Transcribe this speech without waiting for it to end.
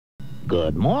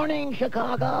Good morning,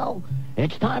 Chicago.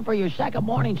 It's time for your second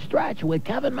morning stretch with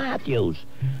Kevin Matthews.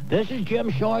 This is Jim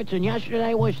Shorts, and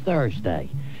yesterday was Thursday.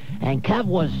 And Kev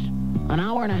was an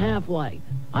hour and a half late.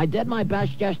 I did my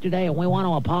best yesterday, and we want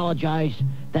to apologize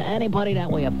to anybody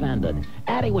that we offended.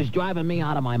 Eddie was driving me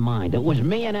out of my mind. It was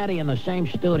me and Eddie in the same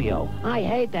studio. I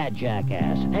hate that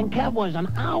jackass. And Kev was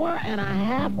an hour and a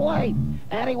half late.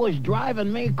 Eddie was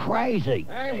driving me crazy.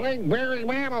 I think Barry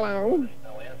Manilow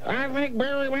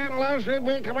should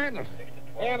be commended.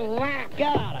 And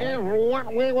that is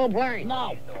what we will play.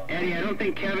 No. Eddie, I don't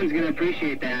think Kevin's going to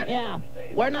appreciate that. Yeah,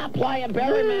 we're not playing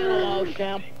Barry Manilow,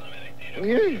 Shemp.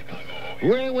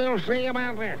 We will see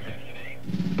about that.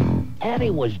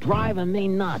 Eddie was driving me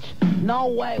nuts. No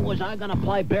way was I going to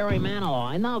play Barry Manilow.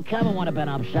 I know Kevin would have been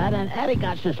upset, and Eddie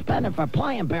got suspended for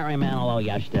playing Barry Manilow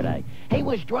yesterday. He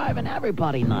was driving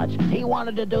everybody nuts. He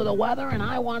wanted to do the weather, and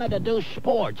I wanted to do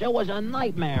sports. It was a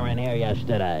nightmare in here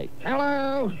yesterday.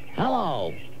 Hello?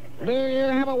 Hello. Do you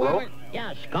have a weather?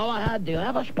 Yes, go ahead. Do you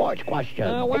have a sports question?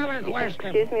 A weather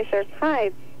question. Excuse me, sir. Hi.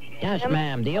 Yes,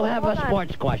 ma'am. Do you have a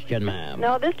sports question, ma'am?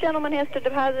 No, this gentleman has to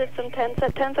deposit some 10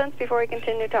 cents before he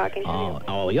continue talking to you.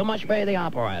 Oh, you must be the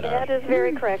operator. That is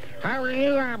very correct. How are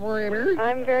you, operator?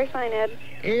 I'm very fine, Ed.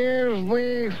 Is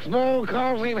the snow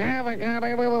causing havoc on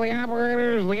any of the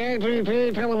operators, the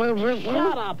AT&T telephone system?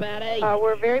 Shut up, Eddie.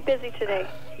 We're very busy today.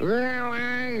 Well,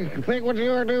 I think what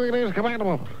you are doing is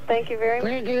commendable. Thank you very much.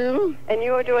 Thank you. And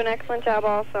you will do an excellent job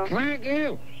also. Thank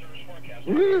you.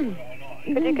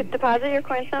 Could you deposit your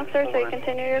coins now, sir, so you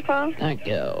continue your call? Thank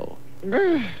you.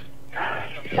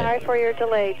 Sorry for your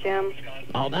delay, Jim.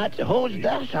 Oh, who's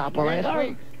this,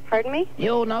 operator? Pardon me?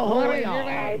 You know who we are.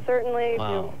 I certainly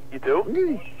Wow. You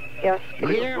do? Yes.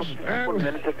 Yes. 1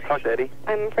 minute just to talk to Eddie.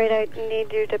 I'm afraid I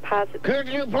need you to deposit. Could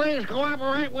you please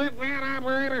cooperate with that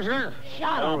operator, sir?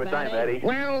 Shut up, Time, Eddie. Eddie.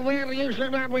 Well, then you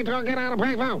should not be talking out of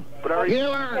payphone. But are You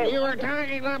are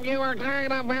tying up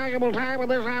valuable time with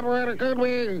this operator. Could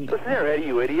we? Listen here, Eddie,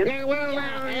 you idiot. Yeah, well,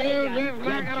 now, you just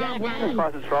knock it off, pal.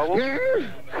 Causing trouble. Yes?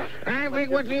 I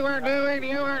think what you are doing,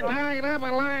 you are tying up a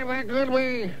line that could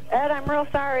be. Ed, I'm real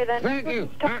sorry then. Thank you.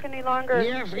 Talk any longer.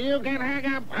 Yes, you can hang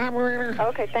up, operator.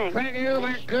 Okay, thanks. Thank you.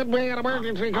 That could be an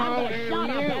emergency call. Shut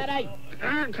up, Eddie.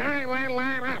 I'm tying that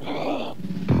line up.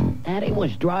 Eddie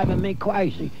was driving me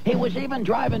crazy. He was even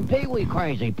driving Pee-wee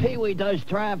crazy. Pee-wee does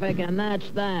traffic, and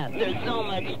that's that. There's so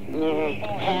much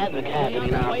havoc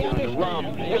happening out there on the road.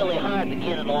 It's really hard to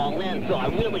get it all in, so I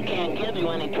really can't give you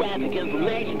any traffic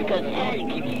information because Eddie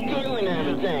keeps stealing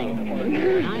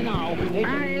everything. I know.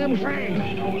 I am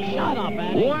saying, Shut up,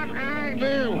 Eddie. what I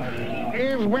do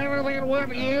is better than what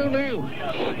you do.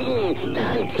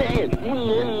 I'm saying,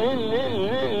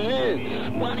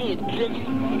 why don't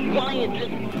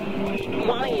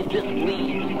you just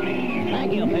leave?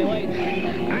 Thank you, Pee-wee.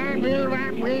 I do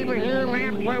not need to hear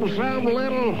that from some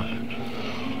little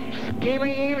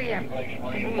skinny idiot.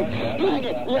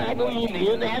 I don't need to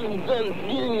hear that from some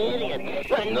silly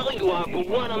idiot. I know you are, but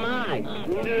what am I?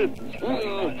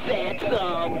 That's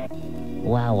all.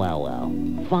 Well.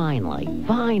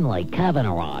 Finally, Kevin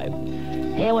arrived.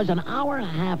 It was an hour and a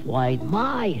half late.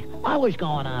 I was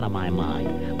going out of my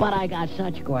mind. But I got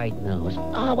such great news.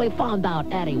 We found out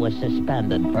Eddie was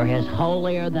suspended for his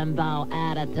holier-than-thou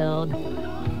attitude.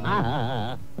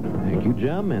 Thank you,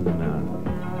 Jim, and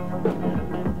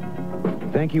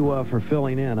thank you for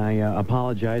filling in. I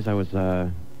apologize. I was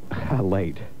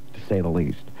late, to say the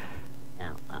least.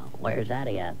 Now, where's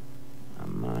Eddie at?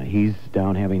 He's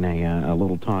down having a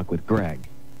little talk with Greg.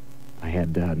 I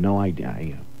had no idea.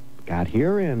 I got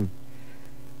here and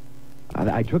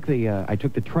I took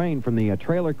the train from the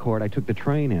trailer court. I took the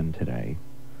train in today,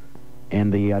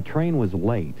 and the train was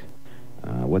late.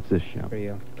 What's this show? For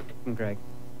you. I'm Greg.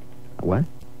 What?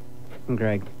 I'm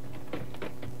Greg.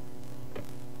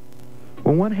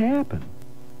 Well, what happened?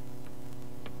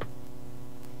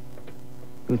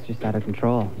 It was just out of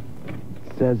control.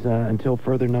 It says until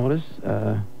further notice,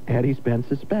 Eddie's been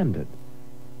suspended.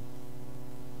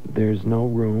 There's no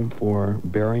room for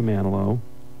Barry Manilow.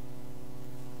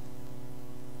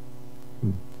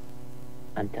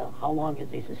 Until how long is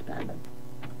he suspended?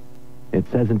 It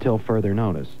says until further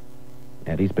notice.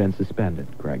 Eddie's been suspended,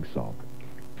 Greg Salk.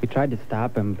 We tried to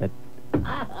stop him, but...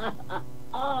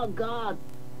 Oh, God.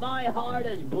 My heart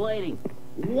is bleeding.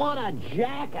 What a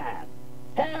jackass.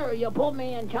 Harry, you put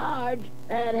me in charge,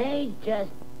 and he's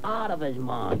just out of his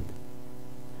mind.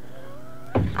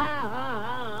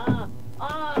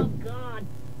 Oh, God.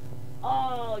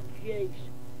 Oh, jeez.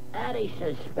 Eddie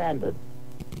suspended.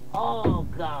 Oh,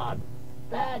 God.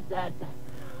 That.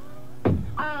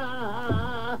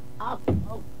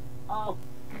 Oh.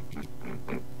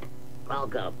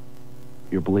 Welcome.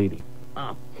 You're bleeding.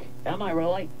 Oh, am I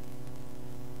really?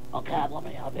 Okay, let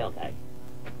me help you, okay.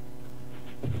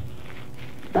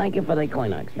 Thank you for the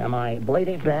Kleenex. Am I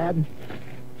bleeding bad?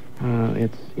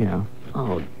 It's, yeah.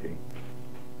 Oh, gee.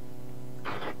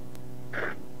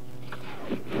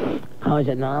 How is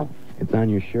it now? It's on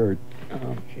your shirt.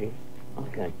 Oh, gee.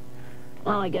 Okay.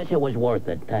 Well, I guess it was worth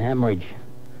it, the hemorrhage.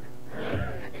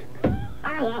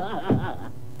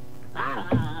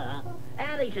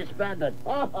 And he's suspended.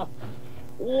 Oh,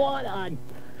 what a...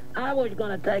 I was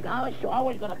gonna pick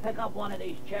up one of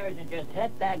these chairs and just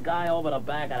hit that guy over the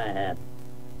back of the head.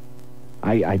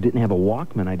 I didn't have a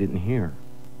Walkman. I didn't hear.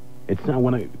 It's not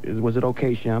when was it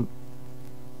okay, Shemp?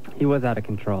 He was out of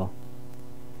control.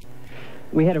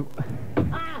 We had a...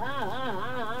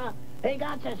 He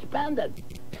got suspended.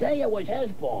 Say it was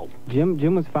his fault.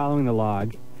 Jim was following the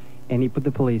log, and he put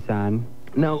the police on.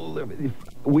 No,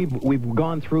 we've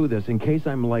gone through this. In case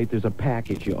I'm late, there's a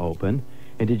package you open.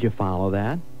 And did you follow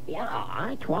that? Yeah,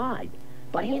 I tried.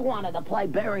 But he wanted to play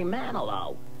Barry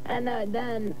Manilow. And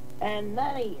then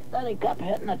he kept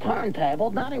hitting the turntable.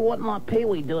 Then he wouldn't let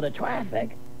Pee-wee do the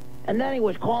traffic. And then he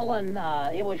was calling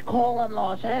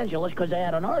Los Angeles because they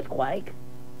had an earthquake.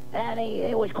 And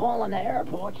he was calling the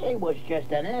airports. He was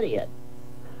just an idiot.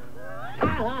 He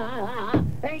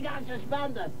got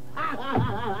suspended.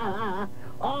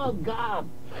 Oh, God.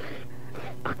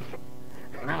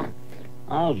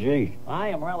 Oh, gee. I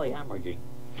am really hemorrhaging.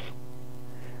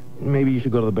 Maybe you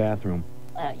should go to the bathroom.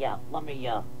 Yeah, let me,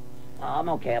 I'm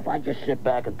okay if I just sit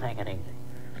back and take it easy.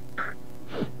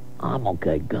 I'm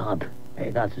okay, God. He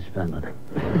got suspended.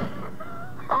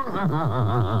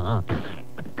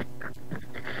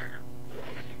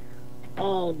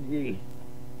 Oh, gee.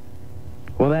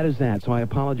 Well, that is that, so I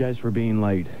apologize for being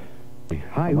late.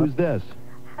 Hi, who's this?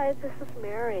 Hi, this is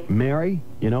Mary. Mary,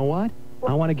 you know what?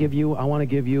 I want to give you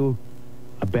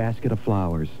a basket of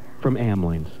flowers from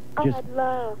Amlings. Oh, I'd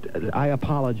love. I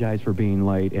apologize for being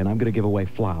late, and I'm going to give away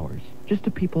flowers. Just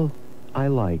to people I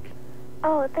like.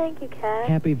 Oh, thank you, Kev.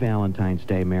 Happy Valentine's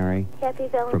Day, Mary. Happy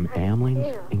Valentine's From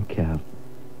Amlings too. and Kev. Do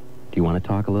you want to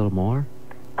talk a little more?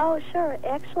 Oh, sure.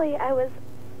 Actually, I was...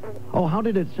 Oh, how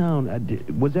did it sound?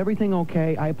 Was everything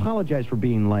okay? I apologize for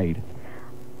being late.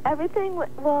 Everything,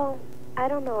 well, I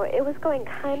don't know. It was going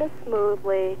kind of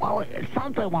smoothly. Well,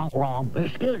 something went wrong.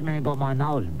 Excuse me, but my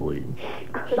nose is bleeding.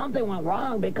 Something went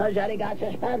wrong because Eddie got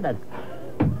suspended.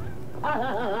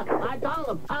 I told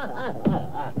him.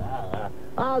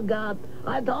 Oh, God.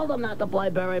 I told him not to play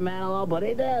Barry Manilow, but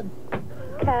he did.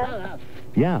 Kev?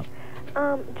 Yeah.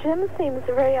 Jim seems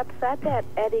very upset that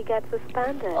Eddie got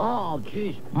suspended. Oh,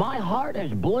 jeez. My heart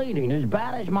is bleeding as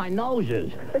bad as my nose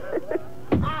is.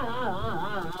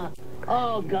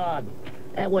 Oh, God.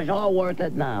 It was all worth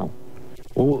it now.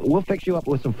 Well, we'll fix you up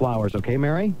with some flowers, okay,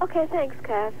 Mary? Okay, thanks,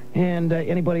 Kev. And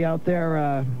anybody out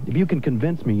there, if you can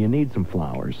convince me you need some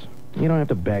flowers. You don't have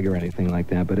to beg or anything like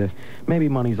that, but if maybe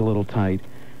money's a little tight,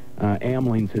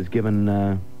 Amlings has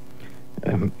given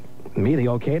me the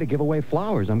okay to give away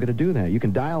flowers. I'm going to do that. You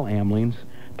can dial Amlings,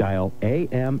 dial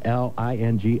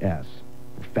AMLINGS.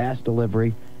 Fast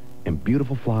delivery and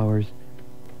beautiful flowers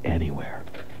anywhere.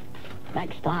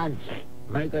 Next time,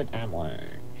 make it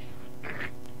Amlings.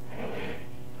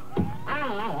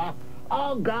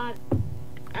 Oh, God.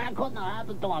 That couldn't have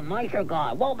happened to a nicer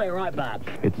guy. We'll be right back.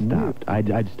 It stopped.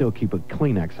 I'd still keep a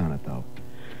Kleenex on it, though.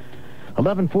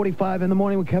 11:45 in the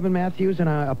morning with Kevin Matthews, and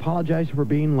I apologize for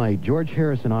being late. George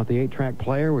Harrison off the 8-track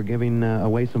player. We're giving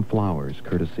away some flowers,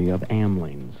 courtesy of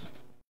Amlings.